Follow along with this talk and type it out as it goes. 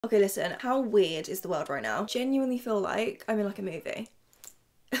Okay, listen, how weird is the world right now? Genuinely feel like I'm in like a movie.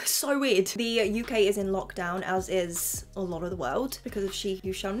 So weird. The UK is in lockdown, as is a lot of the world, because of she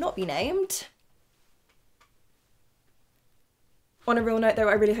who shall not be named. On a real note though,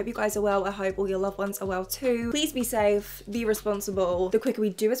 I really hope you guys are well. I hope all your loved ones are well too. Please be safe, be responsible. The quicker we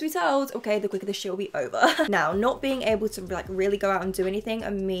do as we're told, okay, the quicker this shit will be over. Now, not being able to like really go out and do anything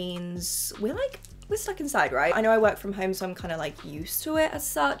means we're stuck inside, right? I know I work from home, so I'm kind of like used to it as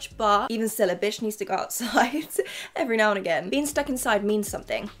such, but even still, a bitch needs to go outside every now and again. Being stuck inside means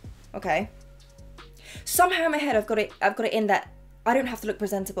something, okay? Somehow in my head, I've got it in that I don't have to look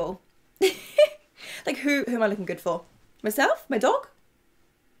presentable. Like who am I looking good for? Myself? My dog?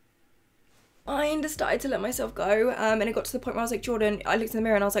 I decided to let myself go, and it got to the point where I was like, Jordan, I looked in the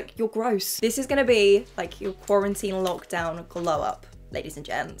mirror and I was like, you're gross. This is gonna be like your quarantine lockdown glow up. Ladies and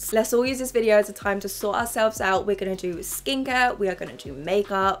gents, let's all use this video as a time to sort ourselves out. We're gonna do skincare, we are gonna do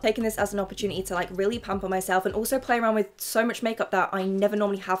makeup, taking this as an opportunity to like really pamper myself and also play around with so much makeup that I never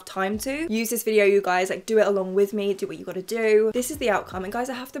normally have time to. Use this video, you guys, like do it along with me, do what you gotta do. This is the outcome, and guys,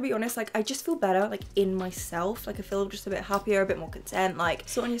 I have to be honest, like I just feel better like in myself. Like I feel just a bit happier, a bit more content. Like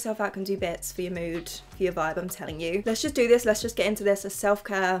sorting yourself out can do bits for your mood, for your vibe, I'm telling you. Let's just do this, let's just get into this as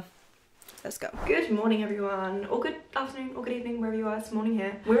self-care. Let's go. Good morning, everyone, or good afternoon, or good evening, wherever you are. It's morning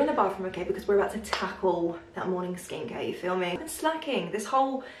here. We're in the bathroom, okay, because we're about to tackle that morning skincare, you feel me? I've been slacking. This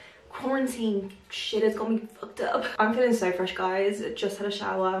whole quarantine shit has got me fucked up. I'm feeling so fresh, guys. Just had a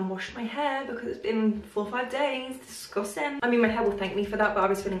shower and washed my hair because it's been 4 or 5 days. Disgusting. I mean, my hair will thank me for that, but I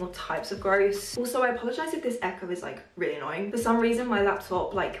was feeling all types of gross. Also, I apologize if this echo is like really annoying. For some reason, my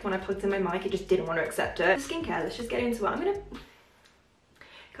laptop, like when I plugged in my mic, it just didn't want to accept it. Skincare, let's just get into it.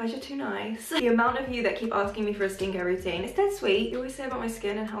 Guys, you're too nice. The amount of you that keep asking me for a skincare routine, it's dead sweet. You always say about my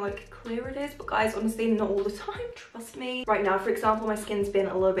skin and how like clear it is, but guys, honestly, not all the time, trust me. Right now, for example, my skin's been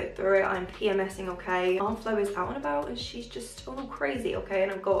a little bit through it. I'm PMSing, okay? Aunt Flo is out and about and she's just a little crazy, okay?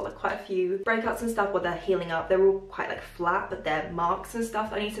 And I've got like quite a few breakouts and stuff where they're healing up. They're all quite like flat, but they're marks and stuff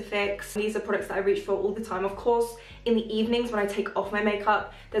that I need to fix. These are products that I reach for all the time. Of course, in the evenings when I take off my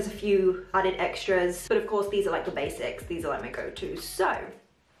makeup, there's a few added extras, but of course, these are like the basics. These are like my go-tos. So,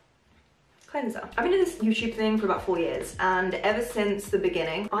 cleanser. I've been doing this YouTube thing for about 4 years, and ever since the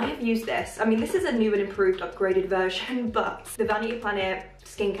beginning, I have used this. I mean, this is a new and improved, upgraded version, but the Vanity Planet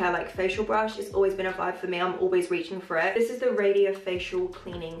skincare like facial brush has always been a vibe for me. I'm always reaching for it. This is the Radio Facial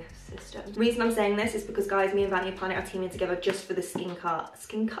Cleaning System. The reason I'm saying this is because, guys, me and Vanity Planet are teaming together just for the skincare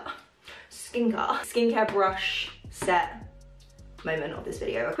brush set moment of this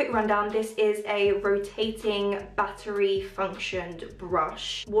video. A quick rundown. This is a rotating battery functioned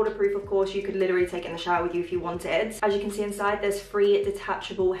brush. Waterproof, of course. You could literally take it in the shower with you if you wanted. As you can see inside, there's 3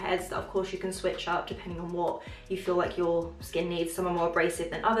 detachable heads that of course you can switch up depending on what you feel like your skin needs. Some are more abrasive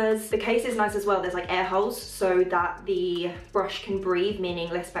than others. The case is nice as well. There's like air holes so that the brush can breathe,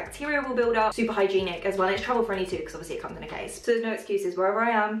 meaning less bacteria will build up. Super hygienic as well, and it's travel friendly too because obviously it comes in a case. So there's no excuses. Wherever I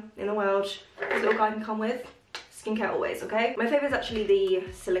am in the world, this little guy can come with. Skincare always, okay? My favourite is actually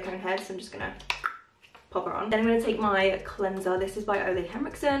the silicone head, so I'm just gonna pop her on. Then I'm gonna take my cleanser. This is by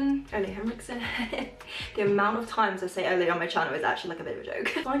Henrickson. The amount of times I say Ole on my channel is actually like a bit of a joke.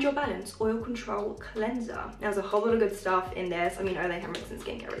 Find Your Balance Oil Control Cleanser. There's a whole lot of good stuff in this. I mean, Henrickson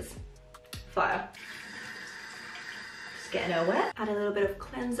skincare is fire. Getting her wet. Add a little bit of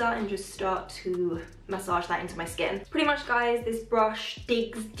cleanser and just start to massage that into my skin. Pretty much, guys, this brush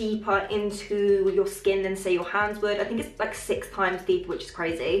digs deeper into your skin than say your hands would. I think it's like 6 times deep, which is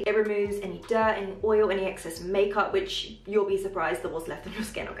crazy. It removes any dirt, any oil, any excess makeup, which you'll be surprised there was left on your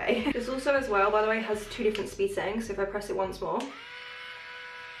skin, okay? This also as well, by the way, has 2 different speed settings. So if I press it once more,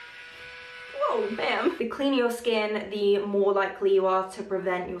 oh, bam. The cleaner your skin, the more likely you are to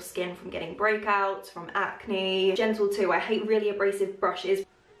prevent your skin from getting breakouts, from acne. Gentle too. I hate really abrasive brushes.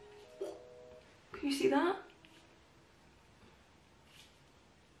 Can you see that?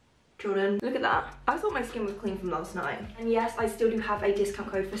 Jordan, look at that. I thought my skin was clean from last night. And yes, I still do have a discount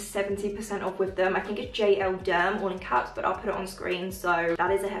code for 70% off with them. I think it's JL Derm, all in caps, but I'll put it on screen. So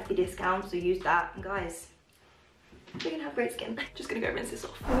that is a hefty discount, so use that. And guys, you're gonna have great skin. Just gonna go rinse this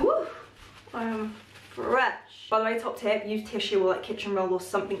off. Woo! I am fresh. By the way, top tip, use tissue or like kitchen roll or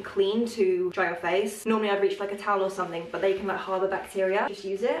something clean to dry your face. Normally I'd reach like a towel or something, but they can like harbour bacteria. Just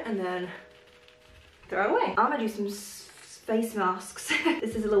use it and then throw it away. I'm gonna do some face masks.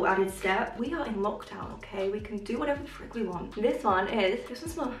 This is a little added step. We are in lockdown, okay? We can do whatever the frick we want. This one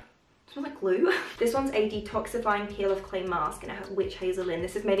smells like glue. This one's a detoxifying peel off clay mask and it has witch hazel in.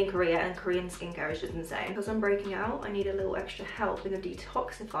 This is made in Korea and Korean skincare is just insane. Because I'm breaking out, I need a little extra help in the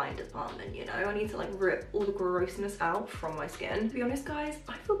detoxifying department, you know? I need to like rip all the grossness out from my skin. To be honest guys,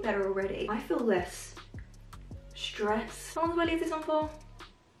 I feel better already. I feel less stress. How long do I leave this on for?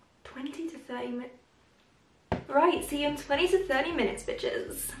 20 to 30 minutes. Right, see you in 20 to 30 minutes,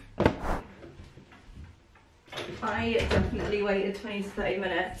 bitches. I definitely waited 20 to 30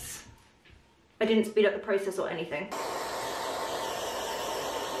 minutes. I didn't speed up the process or anything.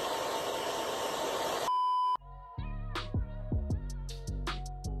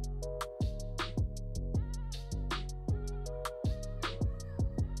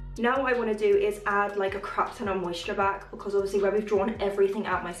 Now what I want to do is add like a crap ton of moisture back, because obviously where we've drawn everything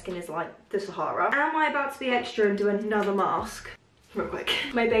out, my skin is like the Sahara. Am I about to be extra and do another mask? Real quick.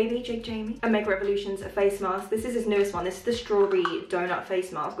 My baby, Jake Jamie, and Make Revolution's a face mask. This is his newest one. This is the strawberry donut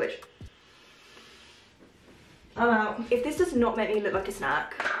face mask, which I'm out. If this does not make me look like a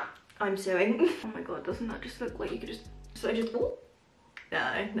snack, I'm suing. Oh my god, doesn't that just look like you could just, so I just, oh,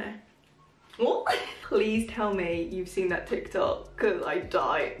 no. What? Please tell me you've seen that TikTok, because I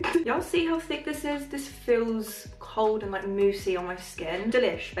died. Y'all see how thick this is? This feels cold and like moussey on my skin.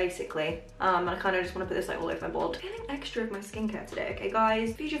 Delish, basically. And I kind of just want to put this like all over my board. I'm feeling extra of my skincare today, okay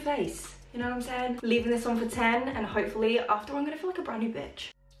guys? Feed your face, you know what I'm saying? Leaving this on for 10 and hopefully after I'm gonna feel like a brand new bitch.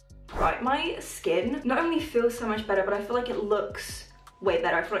 Right, my skin not only feels so much better, but I feel like it looks way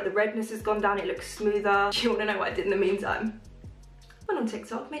better. I feel like the redness has gone down, it looks smoother. Do you want to know what I did in the meantime? Went on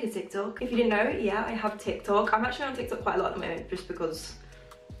TikTok, made a TikTok. If you didn't know, yeah, I have TikTok. I'm actually on TikTok quite a lot at the moment, just because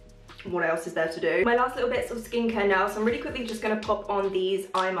what else is there to do? My last little bits of skincare now, so I'm really quickly just gonna pop on these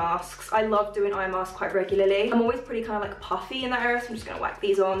eye masks. I love doing eye masks quite regularly. I'm always pretty kind of like puffy in that area, so I'm just gonna whack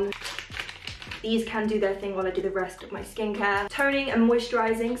these on. These can do their thing while I do the rest of my skincare. Toning and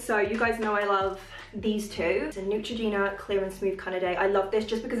moisturizing, so you guys know I love these two. It's a Neutrogina Clear and Smooth kind of day. I love this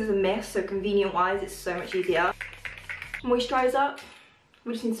just because it's a mist, so convenient wise, it's so much easier. Moisturizer,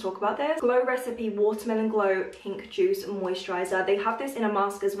 we just need to talk about this. Glow Recipe Watermelon Glow Pink Juice Moisturizer. They have this in a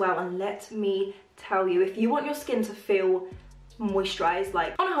mask as well, and let me tell you, if you want your skin to feel moisturized,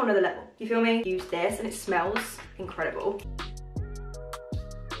 like on a whole nother level, you feel me? Use this and it smells incredible.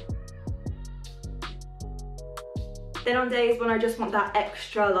 Then on days when I just want that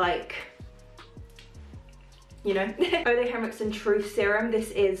extra, like, you know, oh, the Henrickson Truth Serum.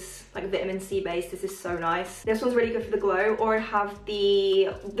 This is like vitamin C based. This is so nice. This one's really good for the glow. Or I have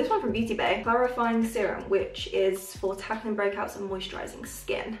this one from Beauty Bay, Clarifying Serum, which is for tackling breakouts and moisturizing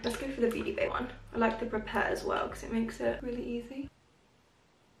skin. Let's go for the Beauty Bay one. I like the Prepare as well because it makes it really easy.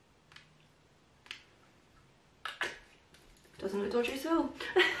 Doesn't look dodgy at all.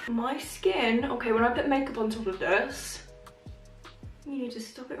 My skin, okay, when I put makeup on top of this, you need to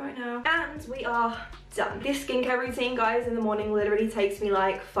stop it right now. And we are done. This skincare routine, guys, in the morning literally takes me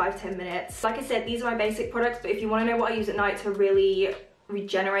like 5-10 minutes. Like I said, these are my basic products, but if you want to know what I use at night to really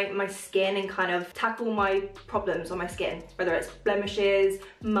regenerate my skin and kind of tackle my problems on my skin, whether it's blemishes,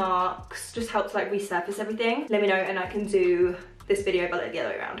 marks, just helps like resurface everything, let me know and I can do this video but like the other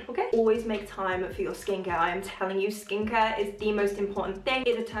way around, okay? Always make time for your skincare. I am telling you, skincare is the most important thing.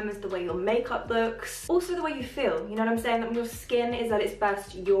 It determines the way your makeup looks, also the way you feel, you know what I'm saying? That when your skin is at its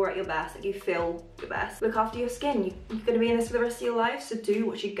best, you're at your best, like you feel your best. Look after your skin. You're gonna be in this for the rest of your life, so do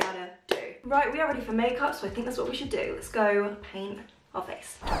what you gotta do. Right, we are ready for makeup, so I think that's what we should do. Let's go paint our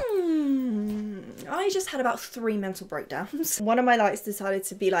face. I just had about 3 mental breakdowns. One of my lights decided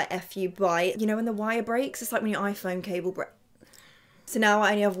to be like F you by, you know when the wire breaks? It's like when your iPhone cable breaks. So now I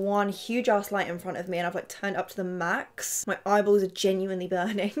only have one huge ass light in front of me and I've like turned up to the max. My eyeballs are genuinely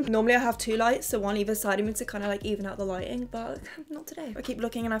burning. Normally I have 2 lights, so one either side of me to kind of like even out the lighting, but not today. I keep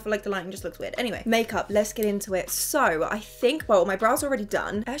looking and I feel like the lighting just looks weird. Anyway, makeup, let's get into it. So I think, well, my brows are already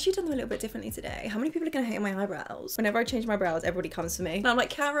done. I actually done them a little bit differently today. How many people are gonna hate my eyebrows? Whenever I change my brows, everybody comes to me. And I'm like,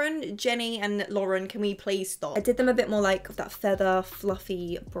 Karen, Jenny, and Lauren, can we please stop? I did them a bit more like that feather,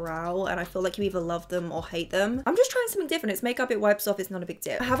 fluffy brow, and I feel like you either love them or hate them. I'm just trying something different. It's makeup, it wipes off, it's not a big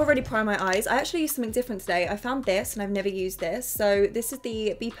deal. I have already primed my eyes. I actually used something different today. I found this and I've never used this. So this is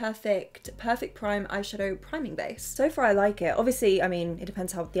the Be Perfect Prime Eyeshadow Priming Base. So far I like it. Obviously, I mean, it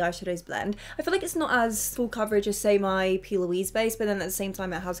depends how the eyeshadows blend. I feel like it's not as full coverage as say my P. Louise base, but then at the same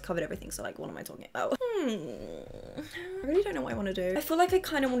time it has covered everything. So like, what am I talking about? I really don't know what I want to do. I feel like I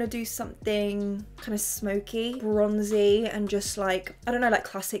kind of want to do something kind of smoky, bronzy, and just like, I don't know, like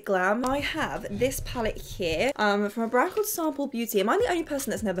classic glam. I have this palette here from a brand called Sample Beauty. Am I the only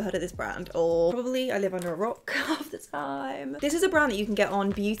person that's never heard of this brand? Or probably I live under a rock half the time. This is a brand that you can get on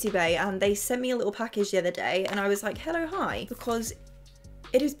Beauty Bay, and they sent me a little package the other day and I was like, hello, hi, because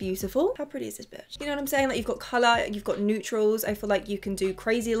It is beautiful. How pretty is this bitch? You know what I'm saying? Like, you've got color, you've got neutrals. I feel like you can do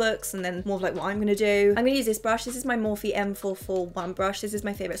crazy looks and then more of like what I'm gonna do. I'm gonna use this brush. This is my Morphe M441 brush. This is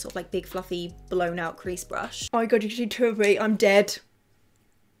my favorite sort of like big fluffy blown out crease brush. Oh my god, you can see two of me. I'm dead.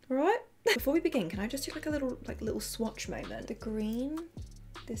 All right. Before we begin, can I just do like a little swatch moment? The green,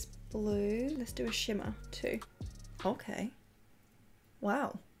 this blue. Let's do a shimmer too. Okay.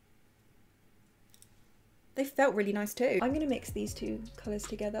 Wow. They felt really nice too. I'm gonna mix these two colors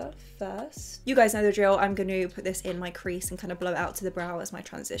together first. You guys know the drill. I'm gonna put this in my crease and kind of blow it out to the brow as my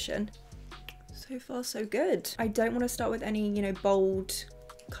transition. So far, so good. I don't want to start with any, you know, bold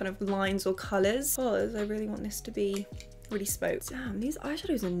kind of lines or colors because I really want this to be really spoke. Damn, these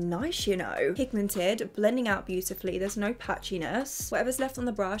eyeshadows are nice, you know. Pigmented, blending out beautifully. There's no patchiness. Whatever's left on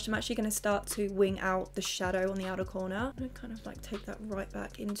the brush, I'm actually going to start to wing out the shadow on the outer corner. I'm going to kind of like take that right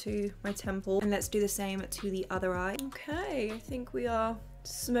back into my temple. And let's do the same to the other eye. Okay, I think we are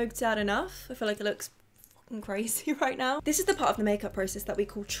smoked out enough. I feel like it looks fucking crazy right now. This is the part of the makeup process that we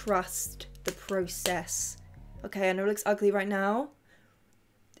call trust the process. Okay, I know it looks ugly right now.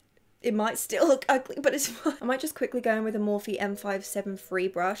 It might still look ugly, but it's fine. I might just quickly go in with a Morphe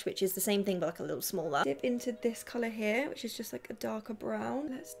M573 brush, which is the same thing, but like a little smaller. Dip into this color here, which is just like a darker brown.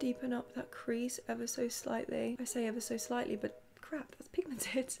 Let's deepen up that crease ever so slightly. I say ever so slightly, but crap, that's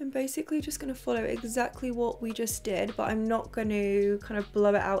pigmented. I'm basically just going to follow exactly what we just did, but I'm not going to kind of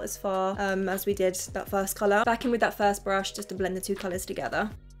blow it out as far as we did that first color. Back in with that first brush just to blend the two colors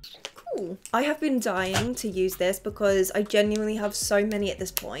together. Cool. I have been dying to use this because I genuinely have so many at this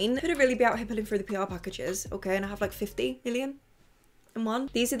point. Couldn't really be out here pulling through the PR packages, okay, and I have like 50 million in one.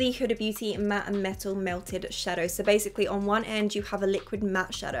 These are the Huda Beauty Matte and Metal Melted Shadows. So basically on one end you have a liquid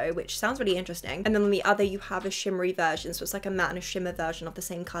matte shadow, which sounds really interesting, and then on the other you have a shimmery version, so it's like a matte and a shimmer version of the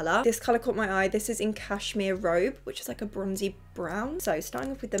same color. This color caught my eye. This is in Cashmere Robe, which is like a bronzy brown. So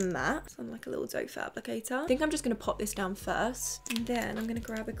starting off with the matte, so I'm like a little doe foot applicator. I think I'm just going to pop this down first, and then I'm going to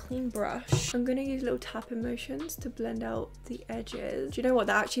grab a clean brush. I'm going to use little tapping motions to blend out the edges. Do you know what?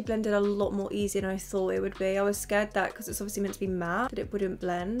 That actually blended a lot more easy than I thought it would be. I was scared that because it's obviously meant to be matte, that it wouldn't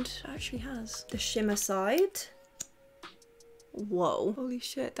blend. It actually has. The shimmer side. Whoa. Holy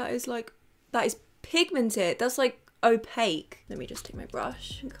shit, that is pigmented. That's like opaque. Let me just take my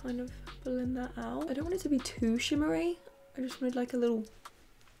brush and kind of blend that out. I don't want it to be too shimmery. I just wanted like a little,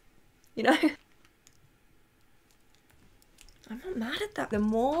 you know. I'm not mad at that. The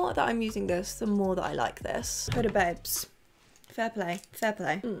more that I'm using this, the more that I like this. Huda babes. Fair play, fair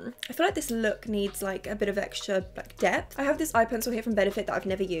play. I feel like this look needs like a bit of extra like depth. I have this eye pencil here from Benefit that I've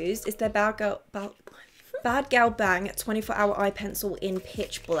never used. It's their Bad Gal Bang 24-hour eye pencil in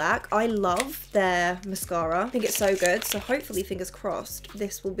pitch black. I love their mascara. I think it's so good. So hopefully, fingers crossed,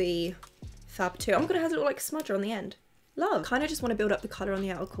 this will be fab too. I'm gonna have a little like smudger on the end. Love. Kind of just want to build up the colour on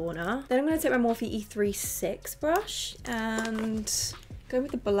the outer corner. Then I'm going to take my Morphe E36 brush and go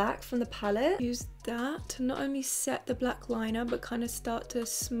with the black from the palette. Use that to not only set the black liner, but kind of start to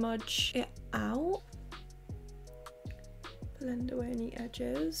smudge it out. Blend away any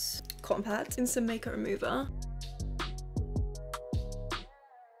edges. Cotton pads and some makeup remover.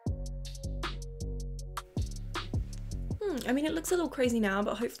 I mean, it looks a little crazy now,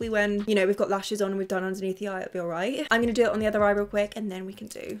 but hopefully when, you know, we've got lashes on and we've done underneath the eye, it'll be all right. I'm going to do it on the other eye real quick and then we can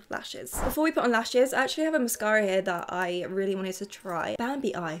do lashes. Before we put on lashes, I actually have a mascara here that I really wanted to try.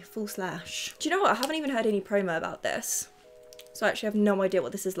 Bambi Eye False Lash. Do you know what? I haven't even heard any promo about this. So I actually have no idea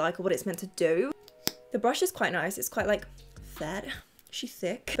what this is like or what it's meant to do. The brush is quite nice. It's quite like fat. She's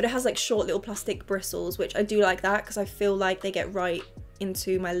thick. But it has like short little plastic bristles, which I do like that because I feel like they get right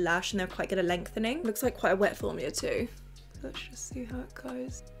into my lash and they're quite good at lengthening. Looks like quite a wet formula too. Let's just see how it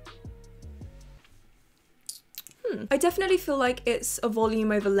goes. I definitely feel like it's a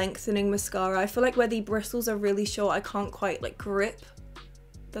volume over lengthening mascara. I feel like where the bristles are really short, I can't quite like grip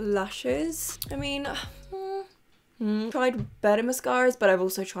the lashes. I mean, tried better mascaras, but I've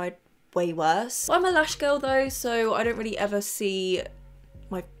also tried way worse. Well, I'm a lash girl though, so I don't really ever see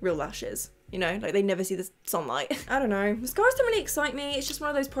my real lashes. You know, like they never see the sunlight. I don't know. Mascaras don't really excite me. It's just one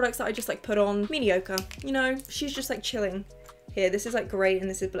of those products that I just like put on. Mediocre, you know? She's just like chilling. Here, this is like great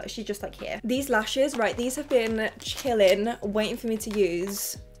and this is black. She's just like here. These lashes, right, these have been chilling, waiting for me to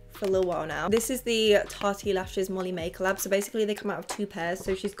use for a little while now. This is the Tati Lashes Molly May collab. So basically they come out of two pairs.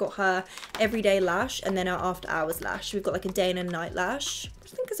 So she's got her everyday lash and then her after hours lash. We've got like a day and a night lash,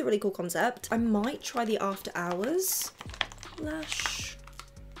 which I think is a really cool concept. I might try the after hours lash,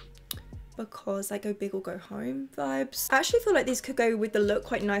 because I go big or go home vibes. I actually feel like these could go with the look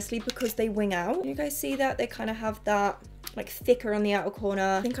quite nicely because they wing out. You guys see that? They kind of have that like thicker on the outer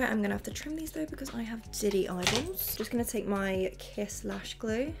corner. I think I am gonna have to trim these though because I have diddy eyeballs. Just gonna take my Kiss lash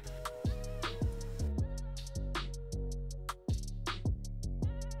glue.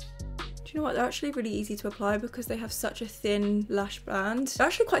 Do you know what, they're actually really easy to apply because they have such a thin lash band. They're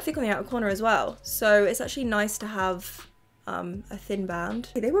actually quite thick on the outer corner as well, so it's actually nice to have a thin band.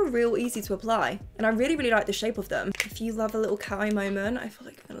 They were real easy to apply, and I really like the shape of them. If you love a little cat eye moment, I feel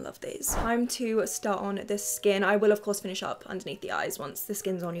like you're gonna love these. Time to start on this skin. I will of course finish up underneath the eyes once the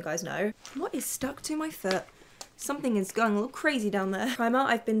skin's on, you guys know. What is stuck to my foot? Something is going a little crazy down there. Primer,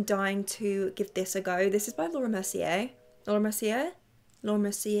 I've been dying to give this a go. This is by Laura Mercier. Laura Mercier? Laura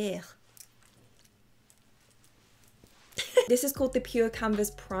Mercier. This is called the Pure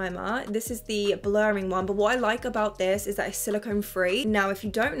Canvas Primer. This is the blurring one, but what I like about this is that it's silicone free. Now, if you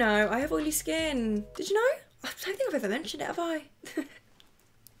don't know, I have oily skin. Did you know? I don't think I've ever mentioned it, have I?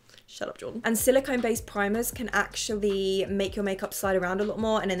 Shut up, Jordan. And silicone-based primers can actually make your makeup slide around a lot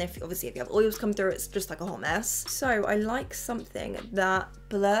more, and then obviously if you have oils come through, it's just like a hot mess. So I like something that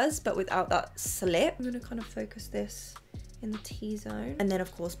blurs, but without that slip. I'm gonna kind of focus this in the T-zone, and then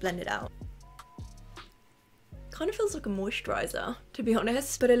of course blend it out. Kind of feels like a moisturiser, to be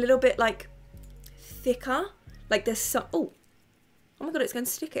honest, but a little bit like thicker. Like there's some, oh my god, it's going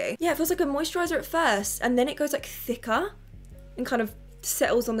sticky. Yeah, it feels like a moisturiser at first, and then it goes like thicker and kind of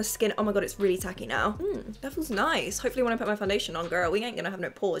settles on the skin. Oh my god, it's really tacky now. That feels nice. Hopefully when I put my foundation on, girl, we ain't gonna have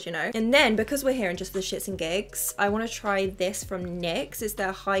no pores, you know. And then because we're here and just for the shits and gigs, I want to try this from NYX. It's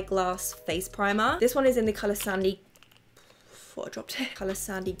their High Glass Face Primer. This one is in the colour Sandy, thought I dropped it. Colour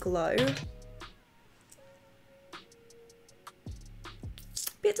Sandy Glow.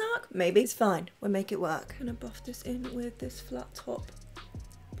 Bit dark? Maybe. It's fine. We'll make it work. I'm gonna buff this in with this flat top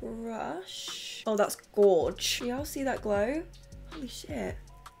brush. Oh, that's gorge. Y'all see that glow? Holy shit.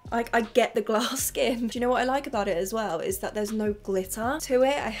 I get the glass skin. Do you know what I like about it as well? Is that there's no glitter to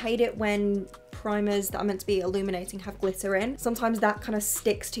it. I hate it when primers that are meant to be illuminating have glitter in. Sometimes that kind of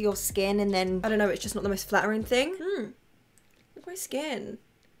sticks to your skin and then, I don't know, it's just not the most flattering thing. Look at my skin.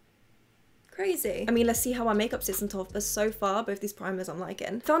 Crazy. I mean, let's see how our makeup sits on top, but so far both these primers I'm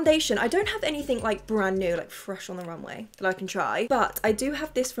liking. Foundation, I don't have anything like brand new, like fresh on the runway that I can try, but I do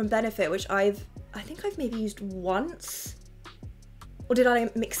have this from Benefit, which I think I've maybe used once, or did I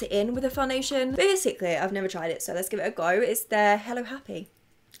mix it in with a foundation? Basically, I've never tried it, so let's give it a go. It's their Hello Happy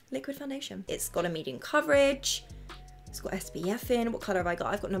liquid foundation. It's got a medium coverage, it's got SPF in. What color have I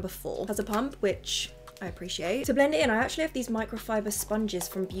got? I've got number 4. Has a pump, which I appreciate. To blend it in, I actually have these microfiber sponges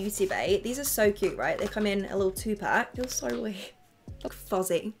from Beauty Bay. These are so cute, right? They come in a little 2-pack. Feels so weird. Like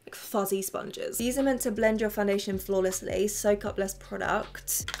fuzzy sponges. These are meant to blend your foundation flawlessly, soak up less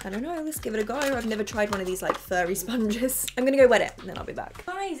product. I don't know, let's give it a go. I've never tried one of these like furry sponges. I'm gonna go wet it and then I'll be back.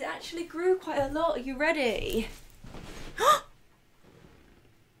 Guys, it actually grew quite a lot. Are you ready?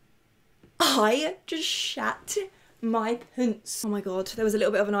 I just shat my pants. Oh my god, there was a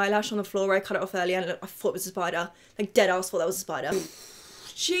little bit of an eyelash on the floor where I cut it off earlier and I thought it was a spider. Like dead ass thought that was a spider.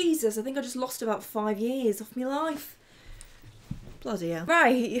 Jesus, I think I just lost about 5 years off my life. Bloody hell.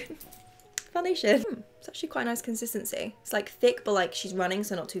 Right, foundation. It's actually quite a nice consistency. It's like thick, but like she's running,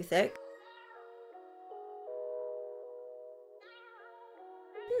 so not too thick.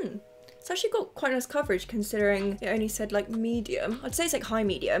 It's actually got quite nice coverage considering it only said like medium. I'd say it's like high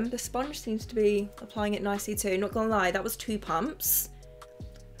medium. The sponge seems to be applying it nicely too. Not gonna lie, that was 2 pumps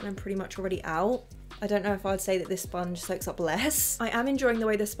and I'm pretty much already out. I don't know if I'd say that this sponge soaks up less. I am enjoying the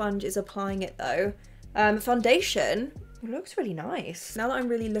way the sponge is applying it though. Foundation, it looks really nice. Now that I'm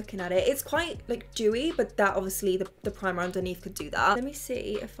really looking at it, it's quite like dewy, but that obviously the primer underneath could do that. Let me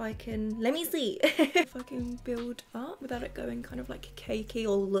see if I can, if I can build up without it going kind of like cakey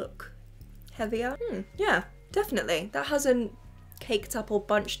or look heavier. Yeah, definitely. That hasn't caked up or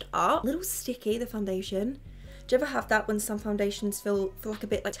bunched up. A little sticky, the foundation. Do you ever have that when some foundations feel like a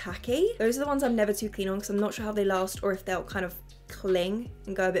bit like tacky? Those are the ones I'm never too keen on because I'm not sure how they last or if they'll kind of cling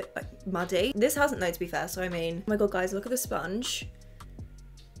and go a bit like muddy. This hasn't though, to be fair, so I mean, oh my god guys, look at the sponge.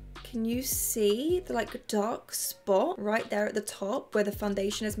 Can you see the like dark spot right there at the top where the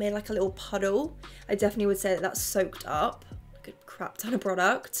foundation has made like a little puddle? I definitely would say that that's soaked up. Like a crap ton of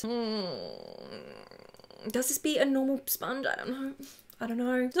product. Does this beat a normal sponge? I don't know. I don't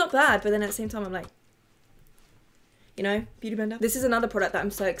know. It's not bad, but then at the same time I'm like, you know, beauty blender. This is another product that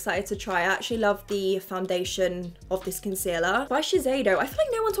I'm so excited to try. I actually love the foundation of this concealer by Shiesedo. I feel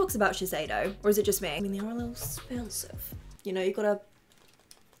like no one talks about Shiesedo, or is it just me? I mean, they are a little expensive. You know, you gotta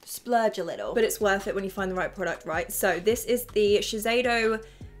splurge a little, but it's worth it when you find the right product, right? So this is the Shiesedo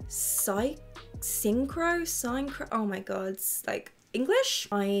Shyncro. Oh my god, it's like English?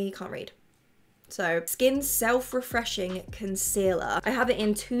 I can't read. So, Skin Self-Refreshing Concealer. I have it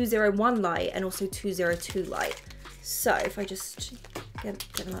in 201 Light and also 202 Light. So, if I just get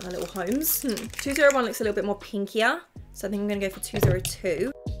them out of their little homes. 201 looks a little bit more pinkier. So, I think I'm going to go for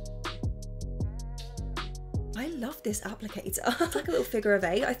 202. I love this applicator. It's like a little figure of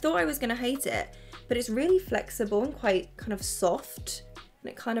 8. I thought I was going to hate it, but it's really flexible and quite kind of soft. And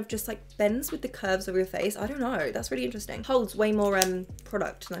it kind of just like bends with the curves of your face. I don't know, that's really interesting. Holds way more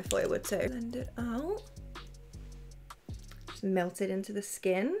product than I thought it would too. Blend it out. Just melt it into the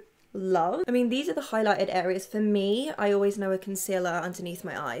skin. Love. I mean, these are the highlighted areas. For me, I always know a concealer underneath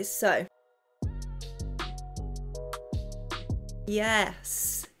my eyes, so.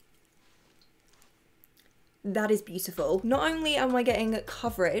 Yes. That is beautiful. Not only am I getting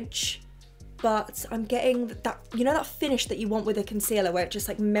coverage, but I'm getting that, you know, that finish that you want with a concealer where it just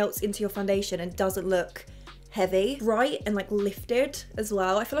like melts into your foundation and doesn't look heavy, right? And like lifted as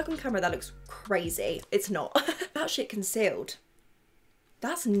well. I feel like on camera that looks crazy. It's not. That shit concealed.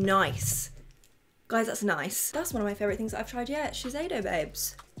 That's nice. Guys, that's nice. That's one of my favorite things that I've tried yet. Shysedo,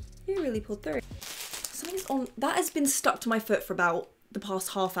 babes. You really pulled through. Something's on, that has been stuck to my foot for about the past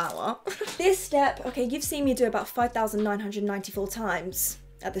half hour. This step, okay, you've seen me do about 5,994 times.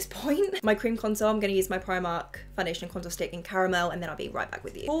 At this point. My cream contour, I'm going to use my Primark foundation and contour stick in caramel, and then I'll be right back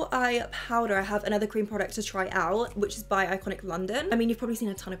with you. For eye powder, I have another cream product to try out, which is by Iconic London. I mean, you've probably seen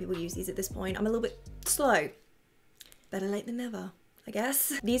a ton of people use these at this point. I'm a little bit slow. Better late than never, I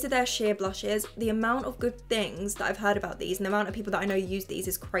guess. These are their sheer blushes. The amount of good things that I've heard about these and the amount of people that I know use these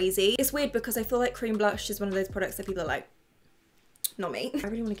is crazy. It's weird because I feel like cream blush is one of those products that people are like, not me. I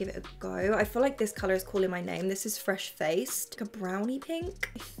really want to give it a go. I feel like this colour is calling my name. This is Fresh Faced. Like a brownie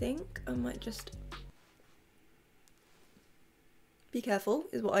pink. I think I might just... Be careful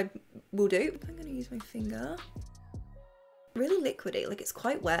is what I will do. I'm going to use my finger. Really liquidy. Like it's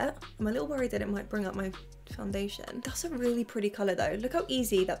quite wet. I'm a little worried that it might bring up my foundation. That's a really pretty colour though. Look how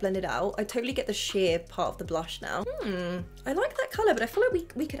easy that blended out. I totally get the sheer part of the blush now. I like that colour, but I feel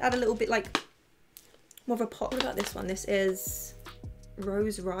like we could add a little bit like more of a pop. What about this one? This is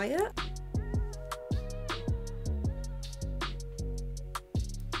Rose Riot.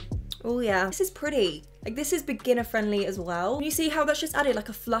 Oh yeah, this is pretty. Like this is beginner friendly as well. You see how that's just added like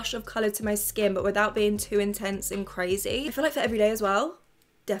a flush of colour to my skin, but without being too intense and crazy. I feel like for everyday as well,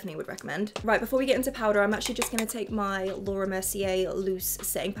 definitely would recommend. Right, before we get into powder, I'm actually just gonna take my Laura Mercier loose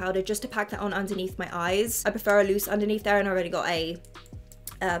setting powder just to pack that on underneath my eyes. I prefer a loose underneath there, and I already got a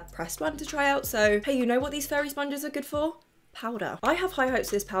pressed one to try out. So hey, you know what these fairy sponges are good for? Powder. I have high hopes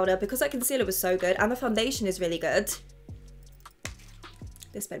for this powder because that concealer was so good and the foundation is really good.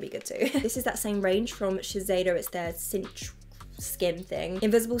 This better be good too. This is that same range from Shysedo. It's their cinch skin thing.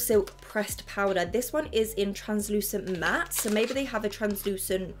 Invisible Silk pressed powder. This one is in translucent matte, so maybe they have a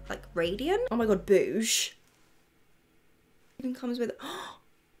translucent like radiant. Oh my god, bouge. Even comes with, oh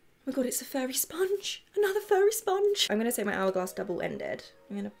my god, it's a fairy sponge. Another fairy sponge. I'm gonna take my Hourglass double-ended.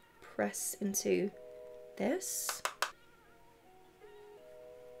 I'm gonna press into this.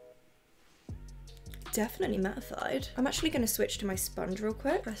 Definitely mattified. I'm actually going to switch to my sponge real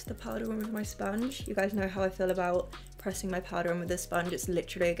quick. Press the powder on with my sponge. You guys know how I feel about pressing my powder on with this sponge. It's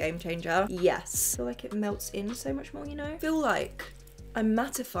literally a game changer. Yes. I feel like it melts in so much more, you know? I feel like I'm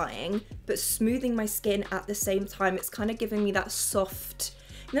mattifying, but smoothing my skin at the same time. It's kind of giving me that soft,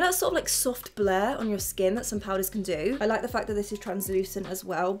 you know, that sort of like soft blur on your skin that some powders can do. I like the fact that this is translucent as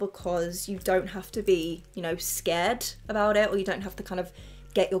well because you don't have to be, you know, scared about it, or you don't have to kind of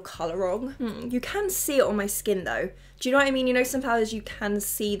get your colour wrong. You can see it on my skin though. Do you know what I mean? You know, some powders you can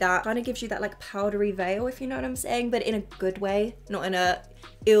see that. Kind of gives you that like powdery veil, if you know what I'm saying, but in a good way, not in a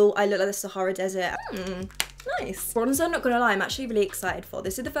ill, I look like the Sahara Desert. Nice. Bronzer, not gonna lie, I'm actually really excited for.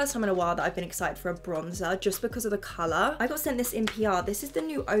 This is the first time in a while that I've been excited for a bronzer just because of the colour. I got sent this in PR. This is the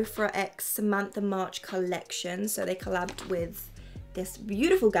new Ofra X Samantha March collection. So they collabed with this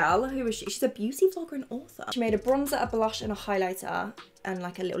beautiful gal. Who is she? She's a beauty vlogger and author. She made a bronzer, a blush and a highlighter and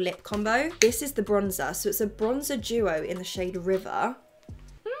like a little lip combo. This is the bronzer. So it's a bronzer duo in the shade River.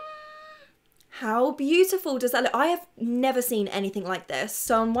 How beautiful does that look? I have never seen anything like this.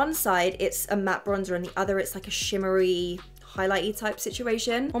 So on one side it's a matte bronzer and the other it's like a shimmery highlighty type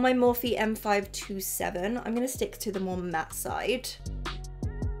situation. On my Morphe M527, I'm gonna stick to the more matte side.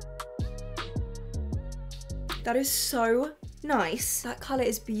 That is so nice. That colour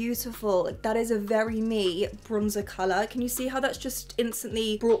is beautiful. Like, that is a very me bronzer colour. Can you see how that's just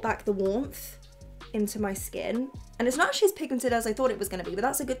instantly brought back the warmth into my skin? And it's not actually as pigmented as I thought it was going to be, but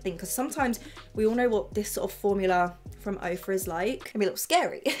that's a good thing because sometimes we all know what this sort of formula from Ofra is like. It can be a little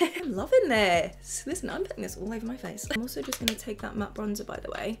scary. I'm loving this. Listen, I'm putting this all over my face. I'm also just going to take that matte bronzer, by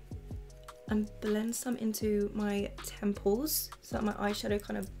the way, and blend some into my temples so that my eyeshadow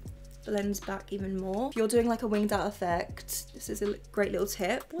kind of blends back even more. If you're doing like a winged out effect, this is a great little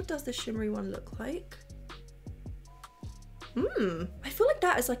tip. What does the shimmery one look like? I feel like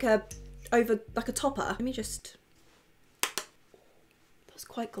that is like a topper. Let me just, that's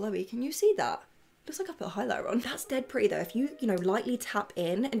quite glowy. Can you see that? Looks like I put a highlighter on. That's dead pretty though. If you know, lightly tap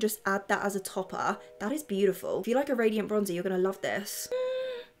in and just add that as a topper, that is beautiful. If you like a radiant bronzer, you're gonna love this.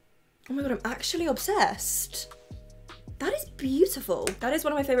 Oh my God, I'm actually obsessed. That is beautiful. That is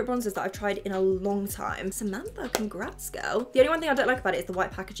one of my favorite bronzers that I've tried in a long time. Samantha, congrats, girl. The only one thing I don't like about it is the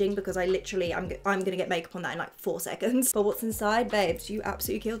white packaging, because I'm gonna get makeup on that in like 4 seconds. But what's inside, babes? You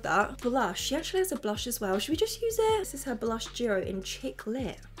absolutely killed that. Blush. She actually has a blush as well. Should we just use it? This is her blush duo in Chick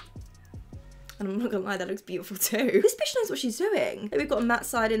Lit. And I'm not gonna lie, that looks beautiful too. This bitch knows what she's doing. We've got a matte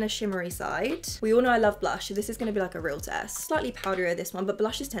side and a shimmery side. We all know I love blush, so this is gonna be like a real test. Slightly powderier this one, but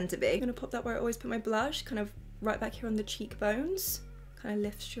blushes tend to be. I'm gonna pop that where I always put my blush, kind of right back here on the cheekbones. Kind of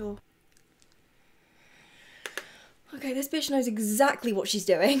lifts your... Okay, this bitch knows exactly what she's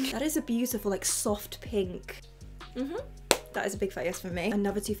doing. That is a beautiful, like, soft pink. That is a big fat yes for me.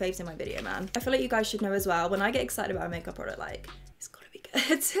 Another 2 faves in my video, man. I feel like you guys should know as well, when I get excited about a makeup product, like, it's gotta be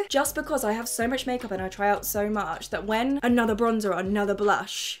good. Just because I have so much makeup and I try out so much that when another bronzer or another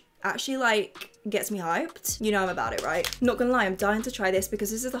blush actually like gets me hyped, you know I'm about it, right? Not gonna lie, I'm dying to try this because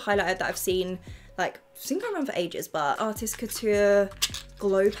this is the highlighter that I've seen around for ages, but Artist Couture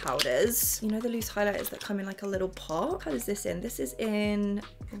glow powders. You know the loose highlighters that come in like a little pot? What color is this in? This is in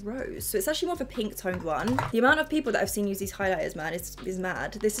Rose. So it's actually more of a pink toned one. The amount of people that I've seen use these highlighters, man, is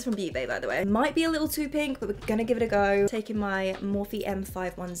mad. This is from Beauty Bay, by the way. Might be a little too pink, but we're gonna give it a go. Taking my Morphe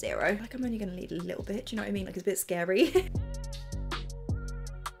M510. Like I'm only gonna need a little bit, do you know what I mean? Like it's a bit scary.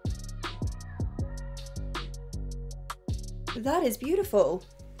 That is beautiful.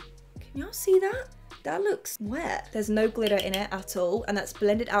 Can y'all see that? That looks wet. There's no glitter in it at all, and that's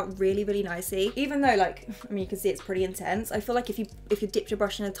blended out really, really nicely. Even though, like, I mean, you can see it's pretty intense. I feel like if you dipped your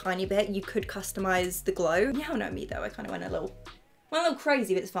brush in a tiny bit, you could customize the glow. Y'all know me though, I kind of went a little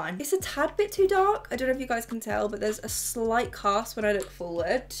crazy, but it's fine. It's a tad bit too dark. I don't know if you guys can tell, but there's a slight cast when I look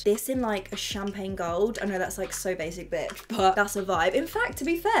forward. This in like a champagne gold. I know that's like so basic bitch, but that's a vibe. In fact, to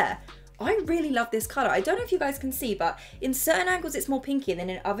be fair, I really love this colour. I don't know if you guys can see, but in certain angles it's more pinky and then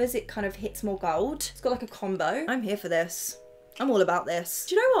in others it kind of hits more gold. It's got like a combo. I'm here for this. I'm all about this.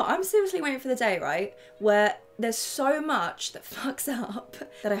 Do you know what? I'm seriously waiting for the day, right, where there's so much that fucks up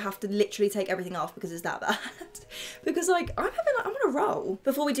that I have to literally take everything off because it's that bad. Because like, I'm on a roll.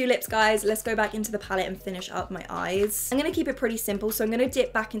 Before we do lips, guys, let's go back into the palette and finish up my eyes. I'm gonna keep it pretty simple. So I'm gonna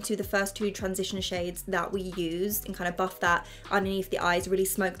dip back into the first 2 transition shades that we used and kind of buff that underneath the eyes, really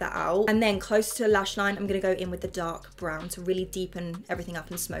smoke that out. And then close to the lash line, I'm gonna go in with the dark brown to really deepen everything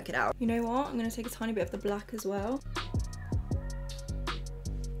up and smoke it out. You know what? I'm gonna take a tiny bit of the black as well.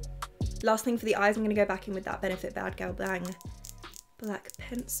 Last thing for the eyes, I'm gonna go back in with that Benefit Bad Girl Bang black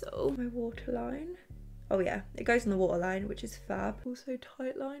pencil. My waterline. Oh yeah, it goes in the waterline, which is fab. Also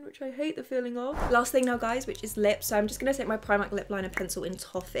tight line, which I hate the feeling of. Last thing now, guys, which is lips. So I'm just gonna take my Primark lip liner pencil in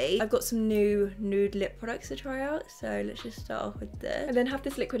Toffee. I've got some new nude lip products to try out, so let's just start off with this. I then have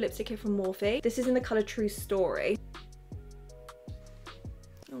this liquid lipstick here from Morphe. This is in the colour True Story.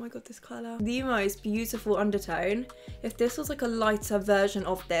 Oh my god, this colour. The most beautiful undertone. If this was like a lighter version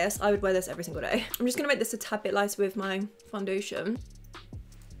of this, I would wear this every single day. I'm just gonna make this a tad bit lighter with my foundation.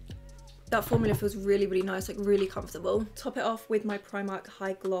 That formula feels really, really nice, like really comfortable. Top it off with my Primark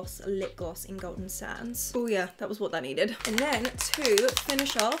High Gloss Lip Gloss in Golden Sands. Oh yeah, that was what that needed. And then to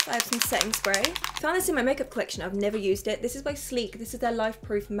finish off, I have some setting spray. Found this in my makeup collection, I've never used it. This is by Sleek. This is their Life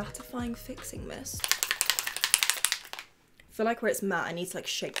Proof Mattifying Fixing Mist. I feel like where it's matte, I need to like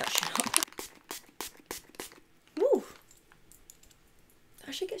shake that shit up. Woo! That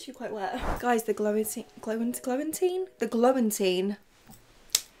actually gets you quite wet. Guys, the Glow-Entine? The Glow-Entine.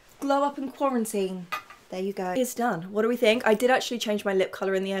 Glow Up in Quarantine. There you go. It's done. What do we think? I did actually change my lip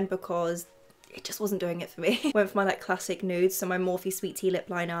colour in the end because it just wasn't doing it for me. Went for my like classic nudes, so my Morphe Sweet Tea lip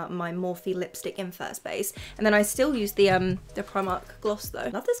liner, my Morphe lipstick in first base, and then I still use the Primark gloss though.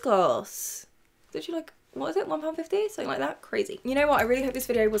 Love this gloss. Did you like, what is it, £1.50? Something like that? Crazy. You know what? I really hope this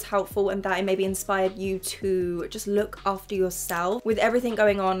video was helpful and that it maybe inspired you to just look after yourself. With everything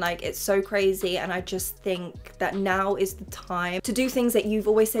going on, like it's so crazy, and I just think that now is the time to do things that you've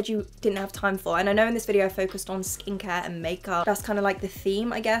always said you didn't have time for. And I know in this video I focused on skincare and makeup. That's kind of like the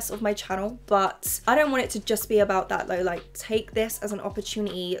theme, I guess, of my channel, but I don't want it to just be about that though. Like take this as an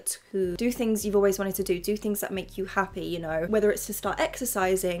opportunity to do things you've always wanted to do things that make you happy, you know, whether it's to start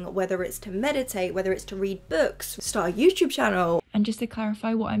exercising, whether it's to meditate, whether it's to read books, start a YouTube channel. And just to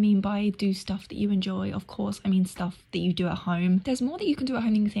clarify what I mean by do stuff that you enjoy, of course I mean stuff that you do at home. There's more that you can do at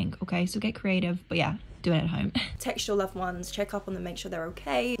home than you think, okay? So get creative, but yeah, do it at home. Text your loved ones, check up on them, make sure they're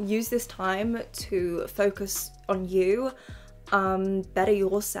okay. Use this time to focus on you, better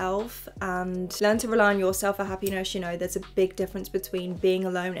yourself, and learn to rely on yourself for happiness. You know, there's a big difference between being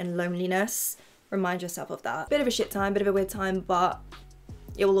alone and loneliness. Remind yourself of that. Bit of a shit time, bit of a weird time, but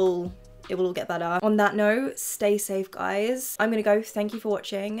it will all get better. On that note, stay safe, guys. I'm gonna go. Thank you for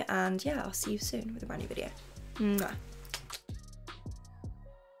watching, and yeah, I'll see you soon with a brand new video. Mwah.